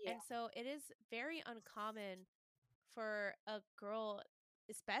 Yeah. And so it is very uncommon for a girl,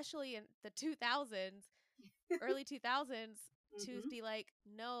 especially in the 2000s, early 2000s, to Mhm. be like,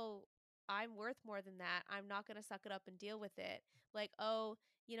 no, I'm worth more than that. I'm not going to suck it up and deal with it. Like, oh,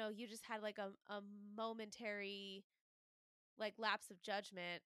 you just had like a momentary like lapse of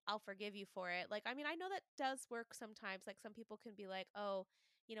judgment. I'll forgive you for it. Like, I mean, I know that does work sometimes. Like, some people can be like, oh,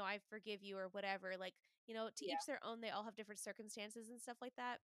 I forgive you or whatever. Like, to Yeah. each their own, they all have different circumstances and stuff like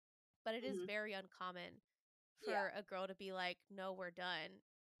that. But it is Mhm. very uncommon Yeah. for a girl to be like, no, we're done,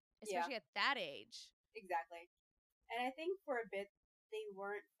 Yeah. especially at that age. Exactly. And I think for a bit they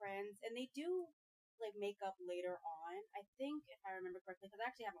weren't friends, and they do like make up later on. I think if I remember correctly, because I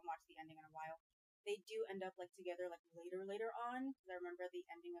actually haven't watched the ending in a while. They do end up like together like later on. Because I remember the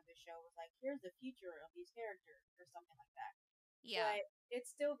ending of the show was like, here's the future of these characters or something like that. Yeah. But it's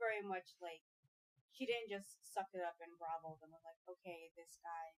still very much like she didn't just suck it up and groveled and was like, okay, this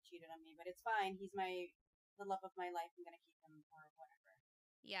guy cheated on me, but it's fine. He's the love of my life. I'm gonna keep him or whatever.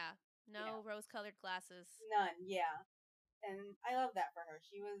 Yeah. You know, No rose colored glasses. none. Yeah, and I love that for her.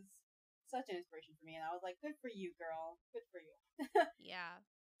 She was such an inspiration for me, and I was like, good for you, girl. Good for you. Yeah.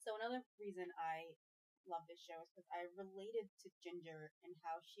 So another reason I love this show is because I related to Ginger and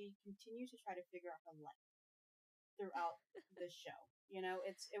how she continues to try to figure out her life throughout the show. It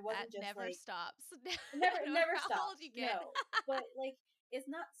That wasn't just never like stops. it No matter never how old stops. you get. No, but like it's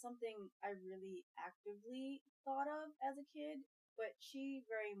not something I really actively thought of as a kid, but she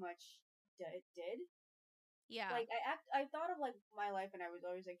very much did. Yeah. Like I thought of like my life and I was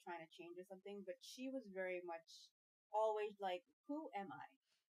always like trying to change or something, but she was very much always like, who am I?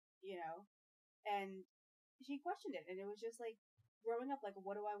 You know? And she questioned it, and it was just like growing up, like,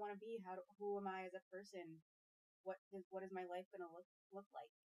 what do I want to be? Who am I as a person? What is my life gonna look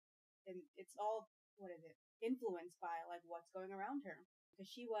like? And it's all, what is it, influenced by like what's going around her, because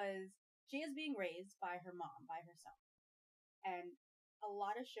she is being raised by her mom, by herself. And a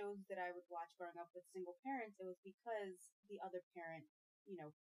lot of shows that I would watch growing up with single parents, it was because the other parent, you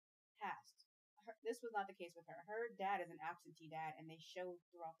know, passed. This was not the case with her. Her dad is an absentee dad, and they show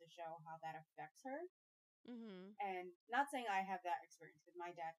throughout the show how that affects her. Mhm. And not saying I have that experience because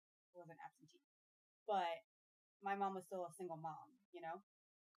my dad was an absentee, but my mom was still a single mom, you know?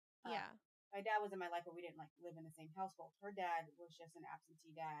 Uh, Yeah. my dad was in my life, but we didn't like live in the same household. Her dad was just an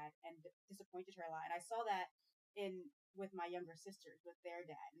absentee dad and disappointed her a lot. And I saw that in with my younger sisters with their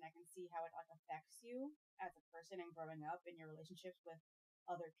dad, and I can see how it like affects you as a person and growing up in your relationships with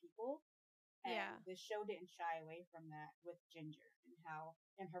other people. And Yeah. the show didn't shy away from that with Ginger and how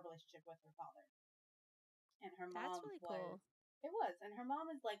in her relationship with her father. And her That's mom really was cool. it was, and her mom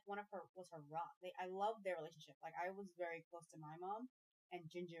is like was her rock. I love their relationship. Like I was very close to my mom, and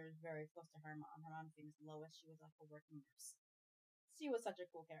Ginger is very close to her mom. Her mom's name is Lois. She was like a working nurse. She was such a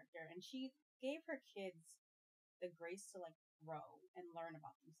cool character, and she gave her kids the grace to like grow and learn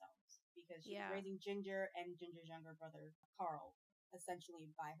about themselves because she was Yeah. raising Ginger and Ginger's younger brother Carl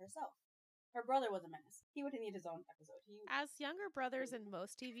essentially by herself. Her brother was a menace. He would need his own episode. He As younger brothers crazy. in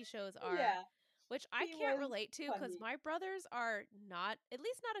most TV shows are, Yeah, which I he can't was relate to because funny. my brothers are not, at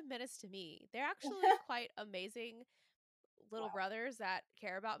least not a menace to me. They're actually quite amazing little Wow, brothers that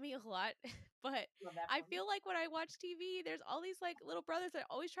care about me a lot. But love that I for you. feel like when I watch TV, there's all these like little brothers that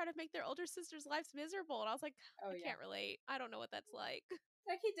always try to make their older sisters' lives miserable. And I was like, Oh I yeah. can't relate. I don't know what that's like.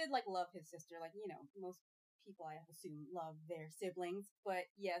 Like he did like love his sister, like most people I assume love their siblings. But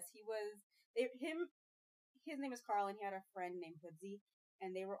yes, he was him. His name is Carl, and he had a friend named Hoodsie,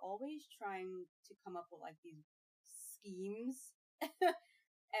 and they were always trying to come up with like these schemes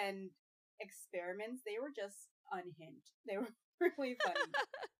and experiments. They were just unhinged. They were really funny.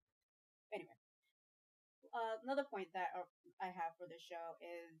 Anyway, another point that I have for this show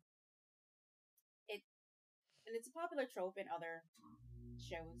is it, and it's a popular trope in other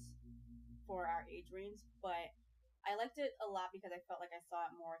shows for our age range, but I liked it a lot because I felt like I saw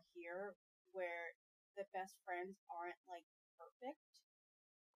it more here, where the best friends aren't like perfect,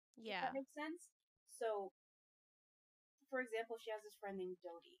 if that Yeah. makes sense. So, for example, she has this friend named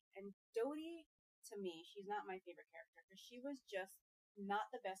Dodie, and Dodie, to me, she's not my favorite character because she was just not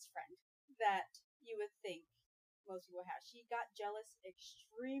the best friend that you would think most people have. She got jealous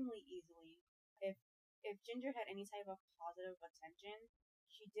extremely easily. If if Ginger had any type of positive attention,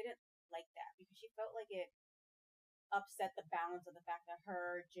 she didn't like that because she felt like it upset the balance of the fact that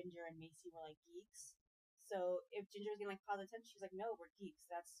her, Ginger, and Macy were like geeks. So if Ginger was getting like positive attention, she's like, "No, we're geeks.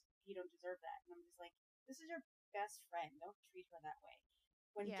 That's you don't deserve that." And I'm just like, "This is your best friend. Don't treat her that way."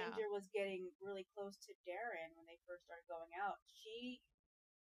 When Yeah. Ginger was getting really close to Darren when they first started going out, she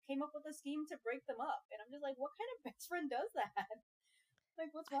came up with a scheme to break them up, and I'm just like, "What kind of best friend does that?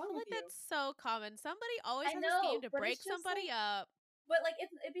 Like, what's I wrong feel with like you?" that's so common. Somebody always I has a scheme know, to but break it's just somebody like, up. but like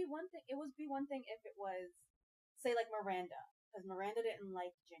it'd be one thing. It would be one thing if it was, say, like Miranda, because Miranda didn't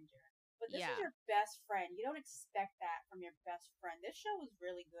like Ginger. But this is Yeah. your best friend. You don't expect that from your best friend. This show was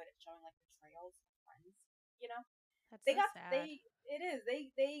really good at showing like betrayals of friends. You know, That's they so got sad. they it is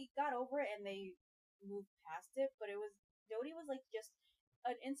they got over it and they moved past it. But it was Dodie was like just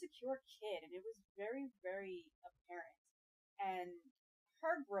an insecure kid, and it was very apparent. And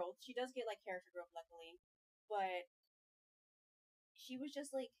her growth, she does get like character growth, luckily, but she was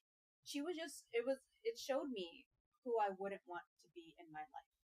just like it showed me who I wouldn't want to be in my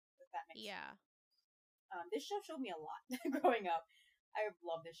life, if that makes sense. Yeah. This show showed me a lot growing up. I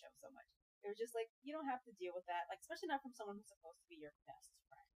love this show so much. It was just like you don't have to deal with that, like especially not from someone who's supposed to be your best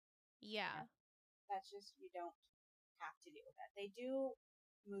friend. You know, Yeah. that's just you don't have to deal with that. They do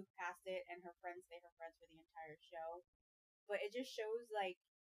move past it, and her friends stay her friends for the entire show, but it just shows like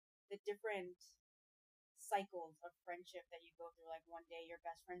the different cycles of friendship that you go through. Like one day your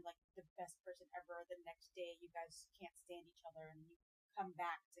best friend, like the best person ever. The next day you guys can't stand each other and you come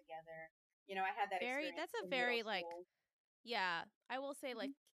back together. You know, I had that Very experience that's a in middle very like school. yeah, I will say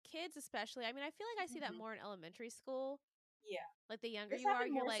like Hmm. kids especially. I mean, I feel like I see that Hmm. more in elementary school. Yeah, Like the younger this you are,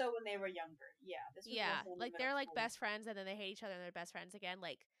 happened you're more like so when they were younger. Yeah, this was more yeah, so in the like middle they're like school. best friends and then they hate each other and they're best friends again.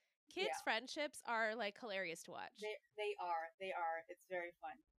 Like kids' Yeah, friendships are like hilarious to watch. they are. It's very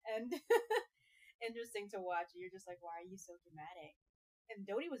fun and interesting to watch. You're just like, why are you so dramatic? And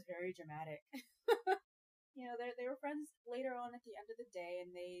Dodie was very dramatic. You know, they were friends later on at the end of the day,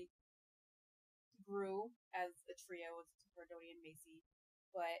 and they grew as a trio for Dodie and Macy.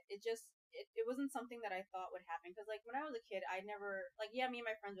 But it wasn't something that I thought would happen because like when I was a kid, I never like yeah, me and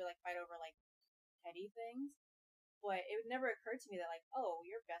my friends would like fight over like petty things, but it would never occur to me that like oh,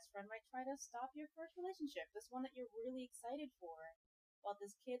 your best friend might try to stop your first relationship, this one that you're really excited for, about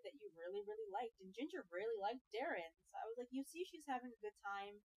this kid that you really liked, and Ginger really liked Darren. So I was like, you see, she's having a good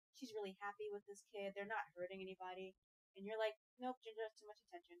time. She's really happy with this kid. They're not hurting anybody, and you're like, nope, Ginger has too much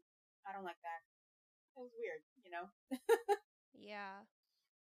attention. I don't like that. It was weird, you know. Yeah.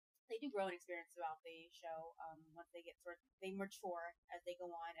 They do grow and experience throughout the show. Once they get they mature as they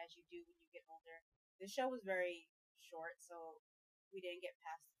go on, as you do when you get older. The show was very short, so we didn't get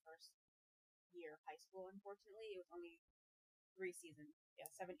past the first year of high school. Unfortunately, it was only 3 seasons. Yeah,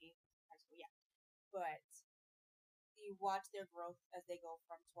 seven, eight high school. Yeah, but you watch their growth as they go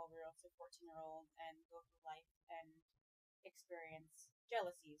from 12-year-olds to 14-year-olds and go through life and experience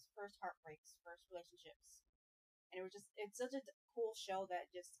jealousies, first heartbreaks, first relationships, and it's such a cool show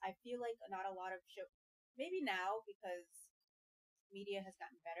that just I feel like not a lot of show maybe now because media has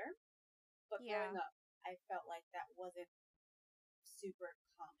gotten better, but growing Yeah. up I felt like that wasn't super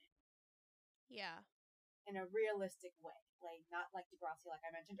common Yeah. in a realistic way, like not like Degrassi like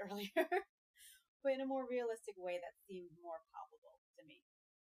I mentioned earlier, but in a more realistic way that seemed more palpable to me.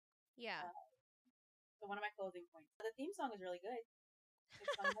 Yeah. So one of my closing points, the theme song is really good.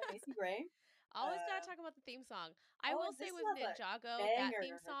 It's sung by Macy Gray. Always got to talk about the theme song. I Oh, will this say with was a Ninjago, that banger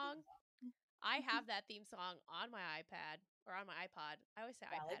theme of a theme song, song. I have that theme song on my iPad or on my iPod. I always say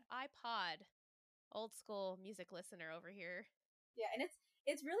Valid. iPad. iPod. Old school music listener over here. Yeah, and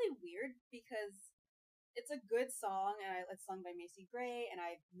it's really weird because it's a good song, and it's sung by Macy Gray, and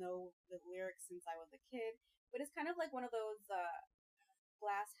I know the lyrics since I was a kid. But it's kind of like one of those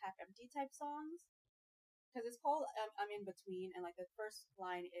glass half empty type songs because it's called I'm in between, and like the first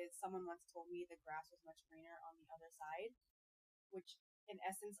line is someone once told me the grass was much greener on the other side, which in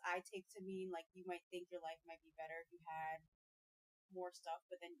essence I take to mean like you might think your life might be better if you had more stuff,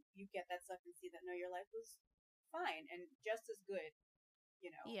 but then you get that stuff and see that no, your life was fine and just as good,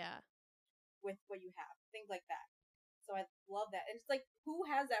 you know, Yeah. with what you have, things like that. So I love that. And it's like, who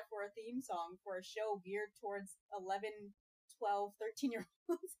has that for a theme song for a show geared towards 11, 12, 13-year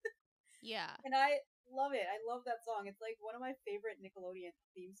olds? Yeah. And I love it. I love that song. It's like one of my favorite Nickelodeon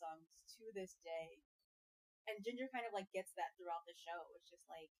theme songs to this day. And Ginger kind of like gets that throughout the show. It's just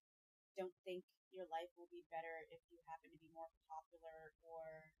like, don't think your life will be better if you happen to be more popular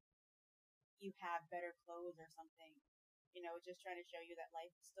or you have better clothes or something. You know, just trying to show you that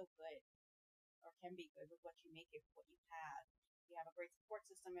life is still good or can be good with what you make it, what you have. You have a great support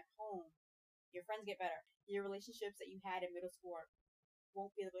system at home. Your friends get better. Your relationships that you had in middle school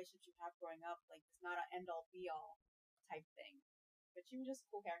won't be the relationships you have growing up. Like it's not an end all be all. type thing. But she was just a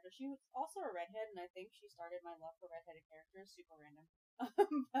cool character. She was also a redhead, and I think she started my love for redheaded characters. Super random.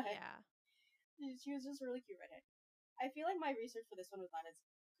 But Yeah. she was just a really cute redhead. I feel like my research for this one was not as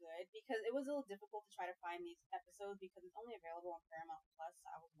good because it was a little difficult to try to find these episodes because it's only available on Paramount Plus.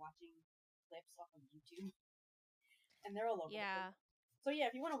 I was watching clips off of YouTube, and they're all over the place. Yeah. So yeah,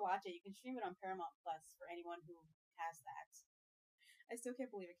 if you want to watch it, you can stream it on Paramount Plus for anyone who has that. I still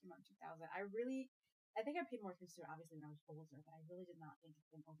can't believe it came out in 2000. I think I paid more attention to it obviously when I was older, but I really did not think it's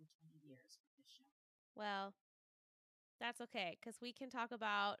been over 20 years for this show. Well, that's okay because we can talk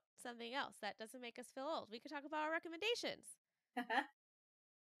about something else that doesn't make us feel old. We can talk about our recommendations.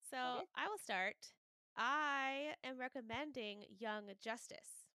 So Okay. I will start. I am recommending Young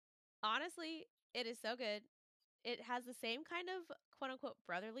Justice. Honestly, it is so good. It has the same kind of quote unquote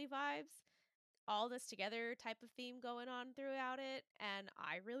brotherly vibes, all this together type of theme going on throughout it. And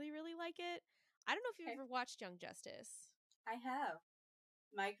I really, really like it. I don't know if you've Okay. ever watched Young Justice. I have.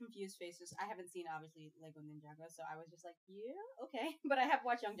 My confused faces. I haven't seen obviously Lego Ninjago, so I was just like, yeah, okay. But I have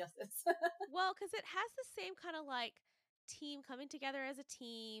watched Young Justice. Well, because it has the same kind of like team coming together as a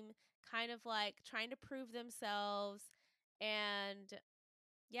team, kind of like trying to prove themselves and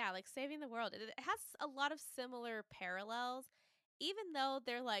yeah, like saving the world. It has a lot of similar parallels, even though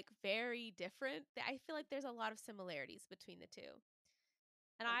they're like very different. I feel like there's a lot of similarities between the two.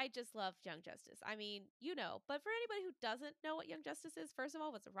 And Okay. I just love Young Justice. I mean, you know, but for anybody who doesn't know what Young Justice is, first of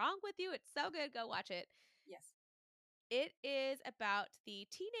all, what's wrong with you? It's so good. Go watch it. Yes. It is about the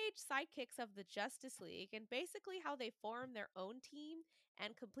teenage sidekicks of the Justice League and basically how they form their own team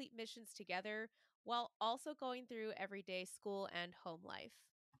and complete missions together while also going through everyday school and home life.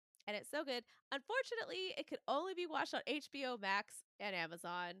 And it's so good. Unfortunately, it could only be watched on HBO Max and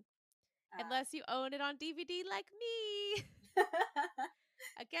Amazon unless you own it on DVD like me.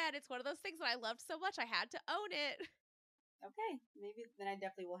 Again, it's one of those things that I loved so much I had to own it. Okay. Maybe then I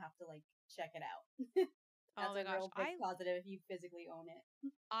definitely will have to like check it out. Oh That's my a gosh, real big positive if you physically own it.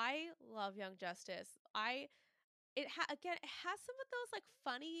 I love Young Justice. Again, it has some of those like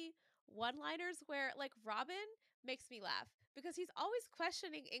funny one-liners where like Robin makes me laugh because he's always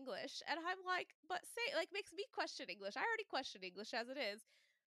questioning English and I'm like, but say like makes me question English. I already question English as it is.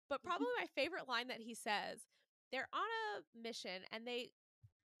 But probably my favorite line that he says, they're on a mission and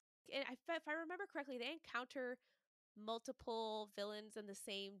if I remember correctly, they encounter multiple villains in the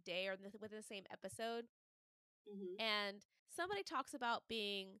same day or within the same episode. Mm-hmm. And somebody talks about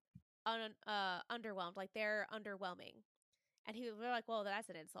being underwhelmed, like they're underwhelming. And we're like, well, that's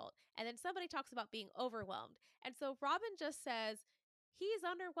an insult. And then somebody talks about being overwhelmed. And so Robin just says, he's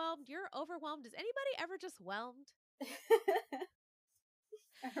underwhelmed, you're overwhelmed. Is anybody ever just whelmed?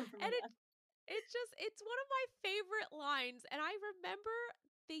 I remember And that. it's one of my favorite lines. And I remember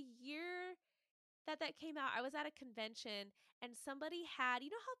the year that came out, I was at a convention and somebody had, you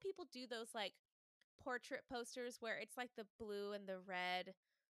know how people do those like portrait posters where it's like the blue and the red.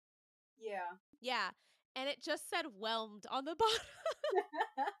 Yeah. Yeah. And it just said whelmed on the bottom.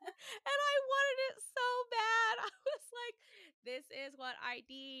 And I wanted it so bad. I was like, this is what I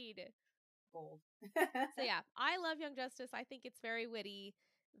need. Gold. So yeah, I love Young Justice. I think it's very witty,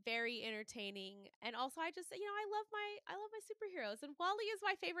 very entertaining. And also I just, I love my superheroes. And Wally is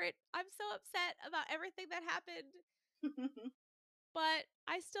my favorite. I'm so upset about everything that happened, but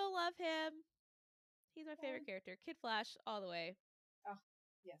I still love him. He's my favorite character. Kid Flash all the way. Oh,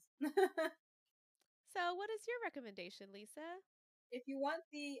 yes. So, what is your recommendation, Lisa? If you want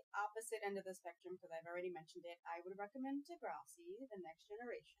the opposite end of the spectrum, because I've already mentioned it, I would recommend Degrassi, The Next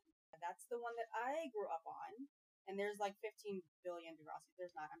Generation. That's the one that I grew up on. And there's like 15 billion Degrassis.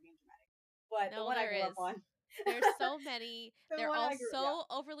 There's not, I'm being dramatic. But the No, one I there grew is. up on. There's so many. The They're one all I grew yeah. so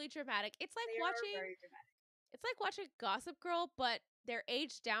overly dramatic. They are very dramatic. It's like watching Gossip Girl, but they're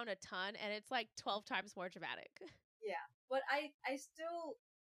aged down a ton and it's like 12 times more dramatic. Yeah. But I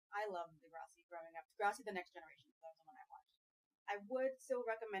love Degrassi growing up. Degrassi The Next Generation. That was the one I watched. I would still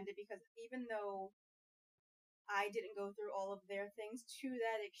recommend it because even though I didn't go through all of their things to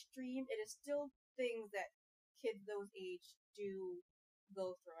that extreme, it is still things that kids those age do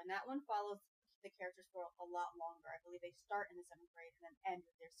go through. And that one follows the characters for a lot longer. I believe they start in the 7th grade and then end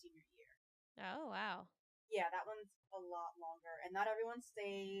with their senior year. Oh, wow. Yeah, that one's a lot longer. And not everyone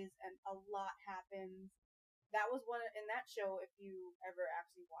stays, and a lot happens. That was one in that show, if you ever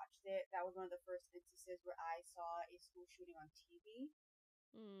actually watched it, that was one of the first instances where I saw a school shooting on TV.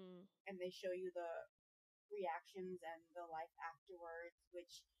 And they show you the reactions and the life afterwards,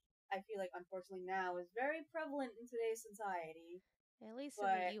 which I feel like unfortunately now is very prevalent in today's society. At least in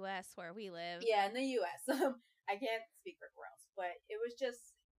But the US where we live. yeah, in the US. I can't speak for everywhere else, but it was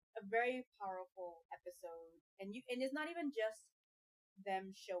just a very powerful episode, and it's not even just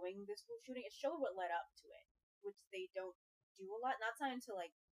them showing the school shooting; it showed what led up to it, which they don't do a lot. Not trying to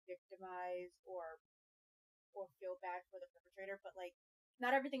like victimize or feel bad for the perpetrator, but like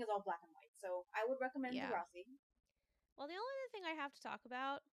not everything is all black and white. So I would recommend Yeah. Degrassi. Well, the only other thing I have to talk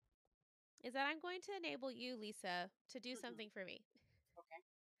about is that I'm going to enable you, Lisa, to do Mm-hmm. something for me, Okay.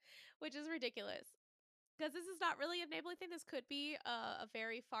 which is ridiculous because this is not really an enabling thing. This could be a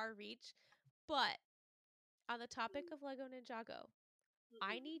very far reach. But on the topic of Lego Ninjago,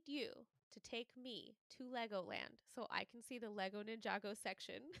 I Mm-hmm. need you to take me to Legoland so I can see the Lego Ninjago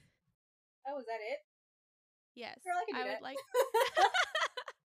section. Oh, is that it? Yes, Girl, I can do I would that. like.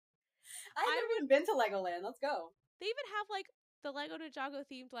 I've I never would. even been to Legoland. Let's go. They even have like the Lego Ninjago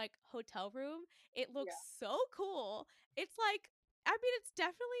themed like hotel room. It looks Yeah. so cool. It's like, I mean, it's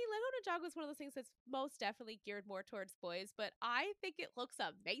definitely Lego Ninjago is one of those things that's most definitely geared more towards boys, but I think it looks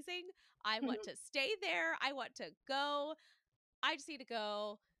amazing. I want to stay there. I want to go. I just need to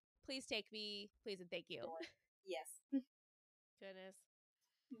go. Please take me. Please and thank you. Sure. Yes. Goodness.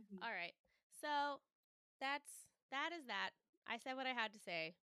 Mhm. All right. So that is that. I said what I had to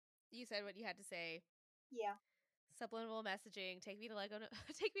say. You said what you had to say. Yeah. Subliminal messaging. Take me to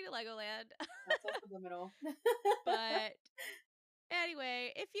take me to Legoland. Not so subliminal. But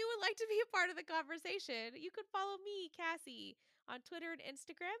anyway, if you would like to be a part of the conversation, you could follow me, Cassie, on Twitter and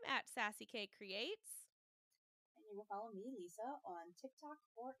Instagram at SassyKCreates. And you can follow me, Lisa, on TikTok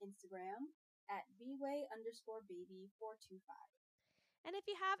or Instagram at bway_baby425. And if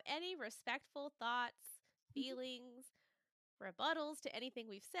you have any respectful thoughts, feelings, rebuttals to anything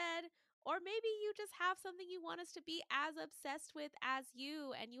we've said, or maybe you just have something you want us to be as obsessed with as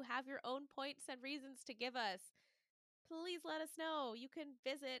you, and you have your own points and reasons to give us, please let us know. You can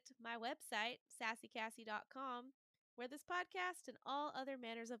visit my website, sassycassie.com, where this podcast and all other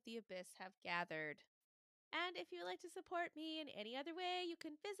manners of the abyss have gathered. And if you'd like to support me in any other way, you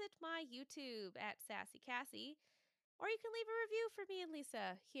can visit my YouTube at Sassy Cassie, or you can leave a review for me and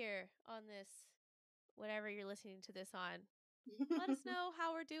Lisa here on this, whatever you're listening to this on. Let us know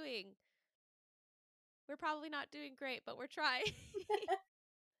how we're doing. We're probably not doing great, but we're trying.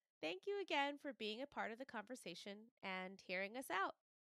 Thank you again for being a part of the conversation and hearing us out.